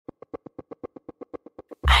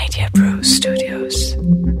Pro Studios.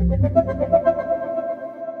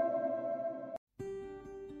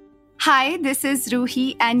 Hi, this is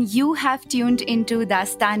Ruhi, and you have tuned into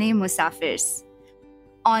Dastane Musafirs.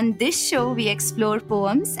 On this show, we explore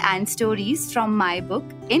poems and stories from my book,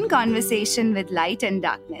 In Conversation with Light and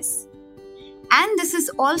Darkness. And this is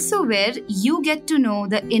also where you get to know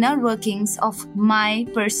the inner workings of my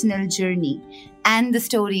personal journey and the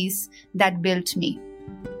stories that built me.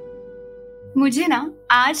 मुझे ना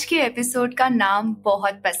आज के episode का नाम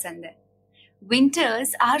बहुत पसंद है. Winters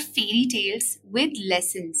are fairy tales with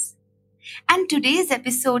lessons. And today's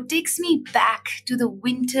episode takes me back to the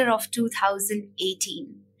winter of 2018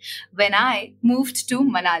 when I moved to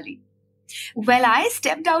Manali. Well, I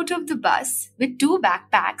stepped out of the bus with 2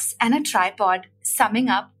 backpacks and a tripod, summing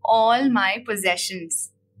up all my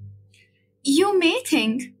possessions. You may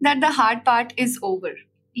think that the hard part is over.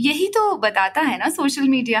 यही तो बताता है ना social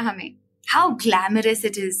media हमें. How glamorous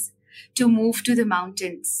it is to move to the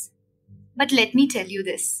mountains. But let me tell you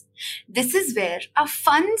this. This is where a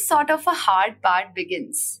fun sort of a hard part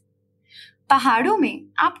begins. पहाड़ों में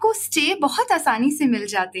आपको stay बहुत आसानी से मिल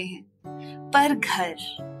जाते हैं. पर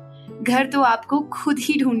घर तो आपको खुद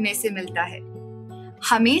ही ढूंढने से मिलता है.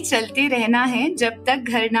 हमें चलते रहना है जब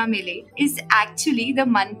तक घर ना मिले is actually the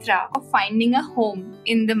mantra of finding a home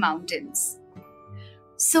in the mountains.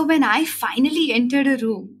 So when I finally entered a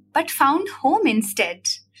room but found home instead,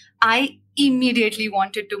 I immediately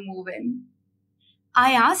wanted to move in.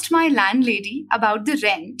 I asked my landlady about the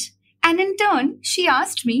rent, and in turn, she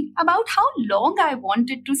asked me about how long I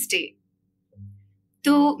wanted to stay.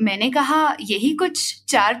 तो मैंने कहा यही कुछ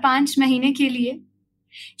 4-5 महीने के लिए.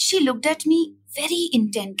 She looked at me very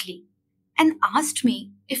intently and asked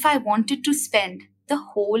me if I wanted to spend the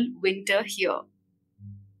whole winter here.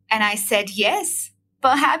 And I said yes.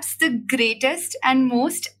 Perhaps the greatest and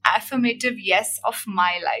most affirmative yes of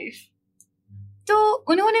my life. तो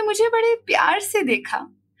उन्होंने मुझे बड़े प्यार से देखा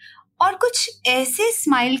और कुछ ऐसे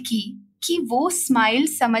स्माइल की कि वो स्माइल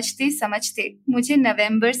समझते समझते मुझे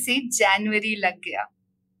नवंबर से जनवरी लग गया.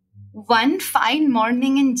 One fine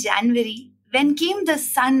morning in January, when came the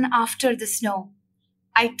sun after the snow,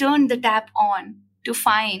 I turned the tap on to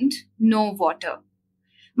find no water.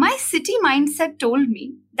 My city mindset told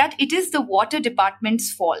me that it is the water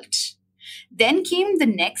department's fault. Then came the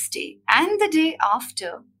next day and the day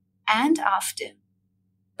after and after.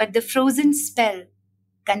 But the frozen spell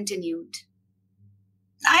continued.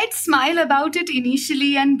 I'd smile about it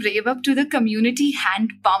initially and brave up to the community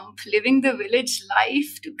hand pump, living the village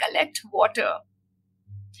life to collect water.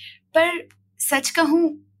 पर सच कहूं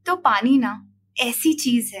तो पानी ना ऐसी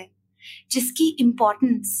चीज है जिसकी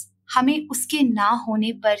importance हमें उसके ना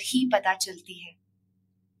होने पर ही पता चलती है.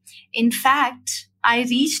 In fact, I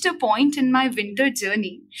reached a point in my winter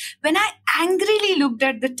journey when I angrily looked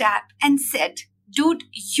at the tap and said, "Dude,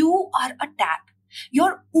 you are a tap. Your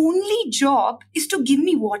only job is to give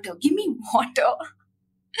me water. Give me water."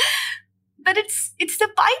 But it's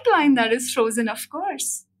the pipeline that is frozen, of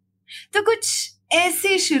course. तो कुछ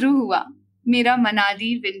ऐसे शुरू हुआ मेरा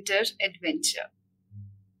Manali winter adventure.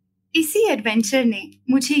 इसी adventure ने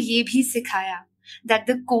मुझे ये भी सिखाया that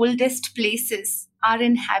the coldest places are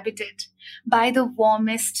inhabited by the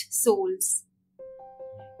warmest souls.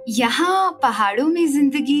 यहाँ पहाड़ों में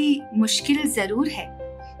जिंदगी मुश्किल जरूर है,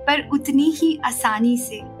 पर उतनी ही आसानी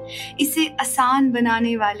से इसे आसान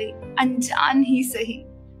बनाने वाले अनजान ही सही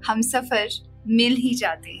हम सफर मिल ही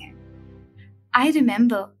जाते हैं. I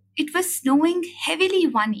remember it was snowing heavily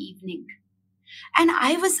one evening and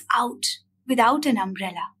I was out without an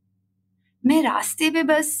umbrella. मैं रास्ते पे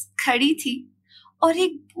बस खड़ी थी और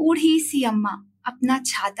एक बूढ़ी सी अम्मा अपना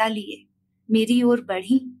छाता लिए मेरी ओर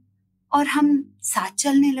बढ़ी और हम साथ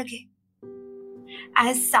चलने लगे.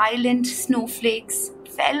 As silent snowflakes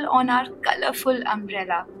fell on our colorful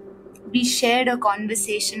umbrella, we shared a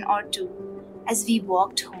conversation or two as we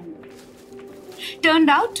walked home. Turned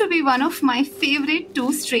out to be one of my favorite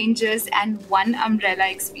 2 strangers and 1 umbrella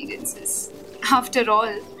experiences. After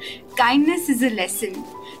all, kindness is a lesson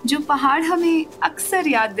जो पहाड़ हमें अक्सर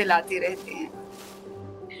याद दिलाते रहते हैं.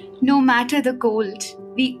 No matter the cold,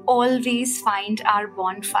 we always find our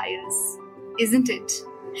bonfires, isn't it?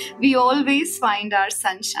 We always find our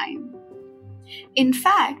sunshine. In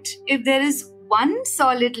fact, if there is one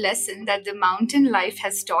solid lesson that the mountain life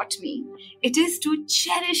has taught me, it is to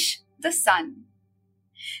cherish the sun.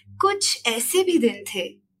 कुछ ऐसे भी दिन थे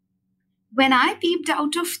when I peeped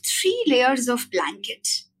out of 3 layers of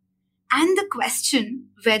blanket. And the question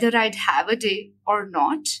whether I'd have a day or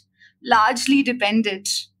not largely depended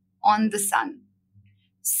on the sun.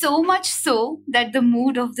 So much so that the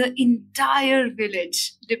mood of the entire village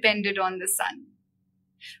depended on the sun.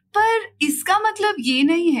 पर इसका मतलब ये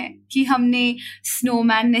नहीं है कि हमने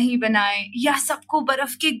snowman नहीं बनाए या सबको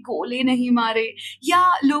बर्फ के गोले नहीं मारे या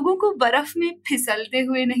लोगों को बर्फ में फिसलते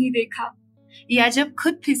हुए नहीं देखा या जब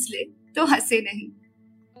खुद फिसले तो हंसे नहीं।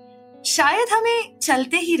 शायद हमें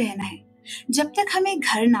चलते ही रहना है जब तक हमें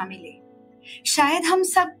घर ना मिले। शायद हम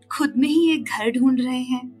सब खुद में ही एक घर ढूंढ रहे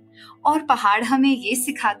हैं और पहाड़ हमें ये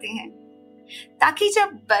सिखाते हैं ताकि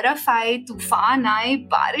जब बर्फ आए, तूफान आए,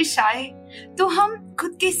 बारिश आए तो हम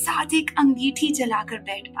खुद के साथ एक अंगीठी जलाकर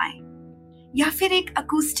बैठ पाएं या फिर एक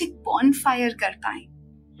अकूस्टिक बॉनफायर कर पाएं,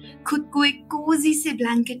 खुद को एक कोजी से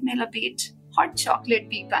ब्लैंकेट में लपेट हॉट चॉकलेट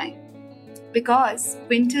पी पाएं। Because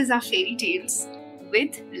winters are fairy tales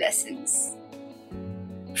with lessons.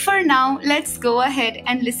 For now, let's go ahead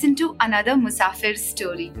and listen to another Musafir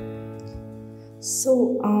story. So,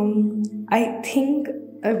 I think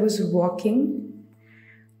I was walking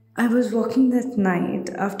that night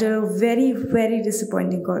after a very, very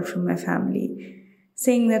disappointing call from my family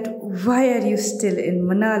saying that, why are you still in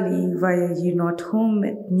Manali? Why are you not home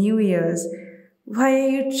at New Year's? Why are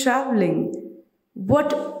you traveling?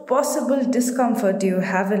 What possible discomfort do you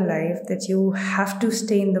have in life that you have to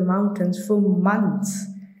stay in the mountains for months?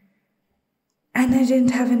 And I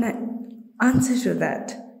didn't have an answer to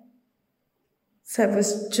that. So I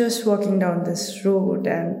was just walking down this road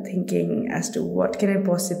and thinking as to what can I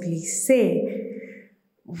possibly say?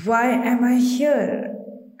 Why am I here?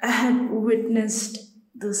 I had witnessed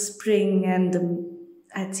the spring and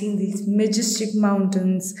I'd seen these majestic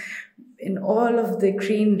mountains in all of the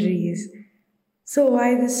greeneries. So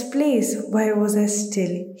why this place? Why was I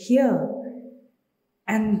still here?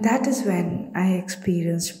 And that is when I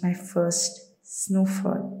experienced my first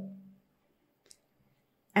snowfall.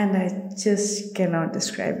 And I just cannot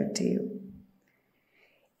describe it to you.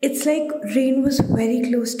 It's like rain was very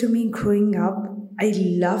close to me growing up. I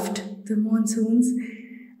loved the monsoons.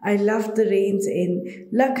 I loved the rains in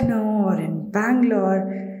Lucknow or in Bangalore.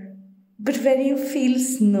 But when you feel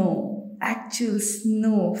snow, actual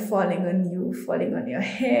snow falling on you, falling on your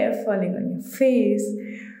hair, falling on your face,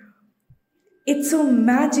 it's so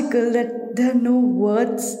magical that there are no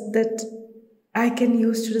words that I can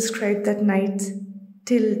use to describe that night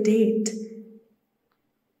till date.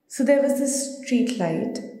 So there was this street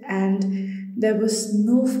light and there was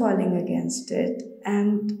snow falling against it,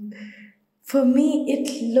 and for me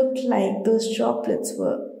it looked like those droplets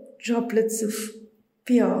were droplets of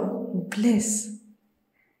pure bliss.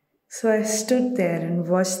 So I stood there and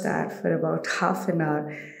watched that for about half an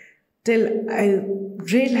hour till I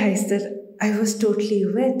realized that I was totally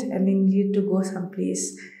wet and I needed to go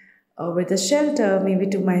someplace with a shelter, maybe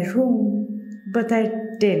to my room, but I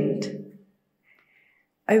didn't.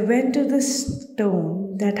 I went to this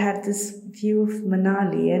stone that had this view of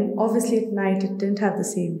Manali, and obviously at night it didn't have the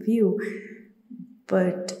same view,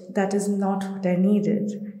 but that is not what I needed.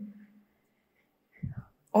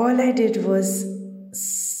 All I did was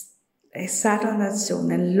I sat on that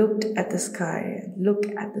stone and looked at the sky, looked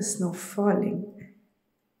at the snow falling,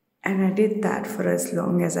 and I did that for as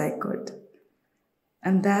long as I could.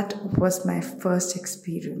 And that was my first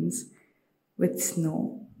experience with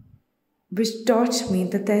snow, which taught me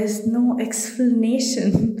that there is no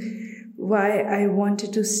explanation why I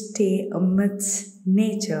wanted to stay amidst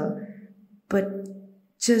nature, but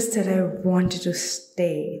just that I wanted to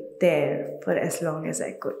stay there for as long as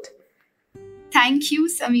I could. Thank you,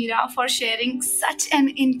 Samira, for sharing such an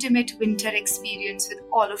intimate winter experience with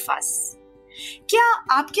all of us. क्या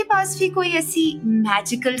आपके पास भी कोई ऐसी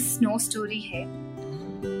magical snow story है?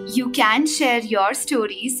 You can share your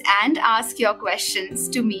stories and ask your questions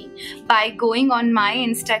to me by going on my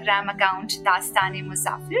Instagram account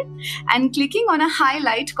Dastane-Musafir and clicking on a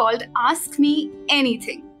highlight called Ask Me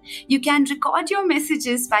Anything. You can record your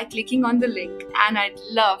messages by clicking on the link, and I'd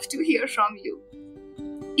love to hear from you.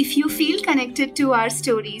 If you feel connected to our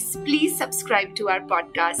stories, please subscribe to our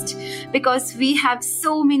podcast because we have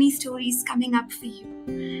so many stories coming up for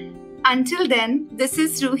you. Until then, this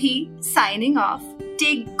is Ruhi signing off.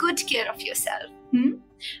 Take good care of yourself.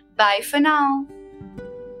 Bye for now.